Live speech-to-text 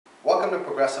Welcome to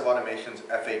Progressive Automation's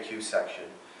FAQ section.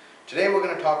 Today we're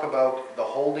going to talk about the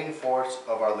holding force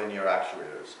of our linear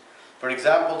actuators. For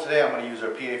example, today I'm going to use our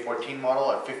PA14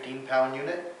 model, a 15-pound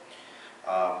unit.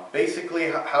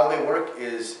 Basically how they work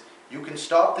is you can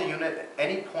stop the unit at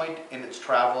any point in its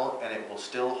travel and it will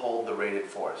still hold the rated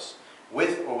force,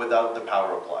 with or without the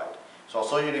power applied. So I'll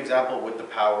show you an example with the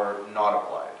power not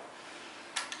applied.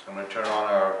 So I'm going to turn on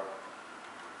our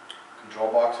control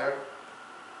box here.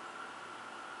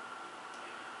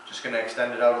 Just going to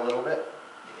extend it out a little bit.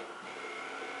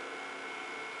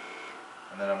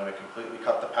 And then I'm going to completely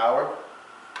cut the power.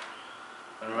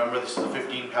 And remember, this is a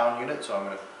 15-pound unit, so I'm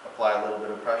going to apply a little bit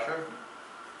of pressure.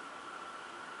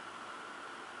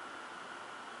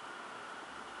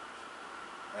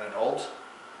 And it holds.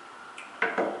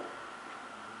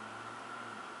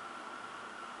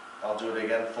 I'll do it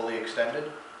again fully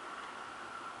extended.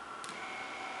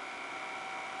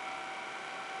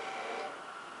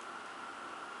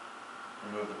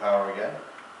 Remove the power again.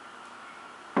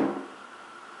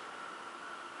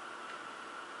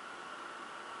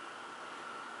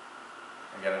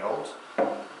 Again it holds.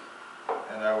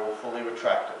 And I will fully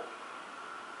retract it.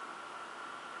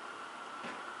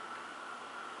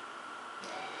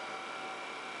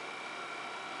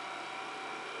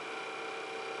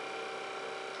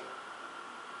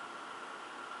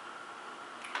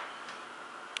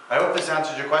 I hope this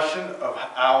answers your question of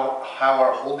how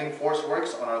our holding force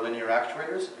works on our linear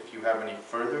actuators. If you have any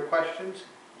further questions,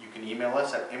 you can email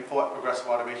us at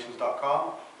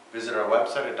info@progressiveautomations.com, visit our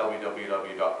website at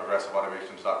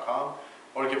www.progressiveautomations.com,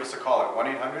 or give us a call at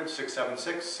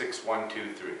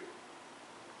 1-800-676-6123.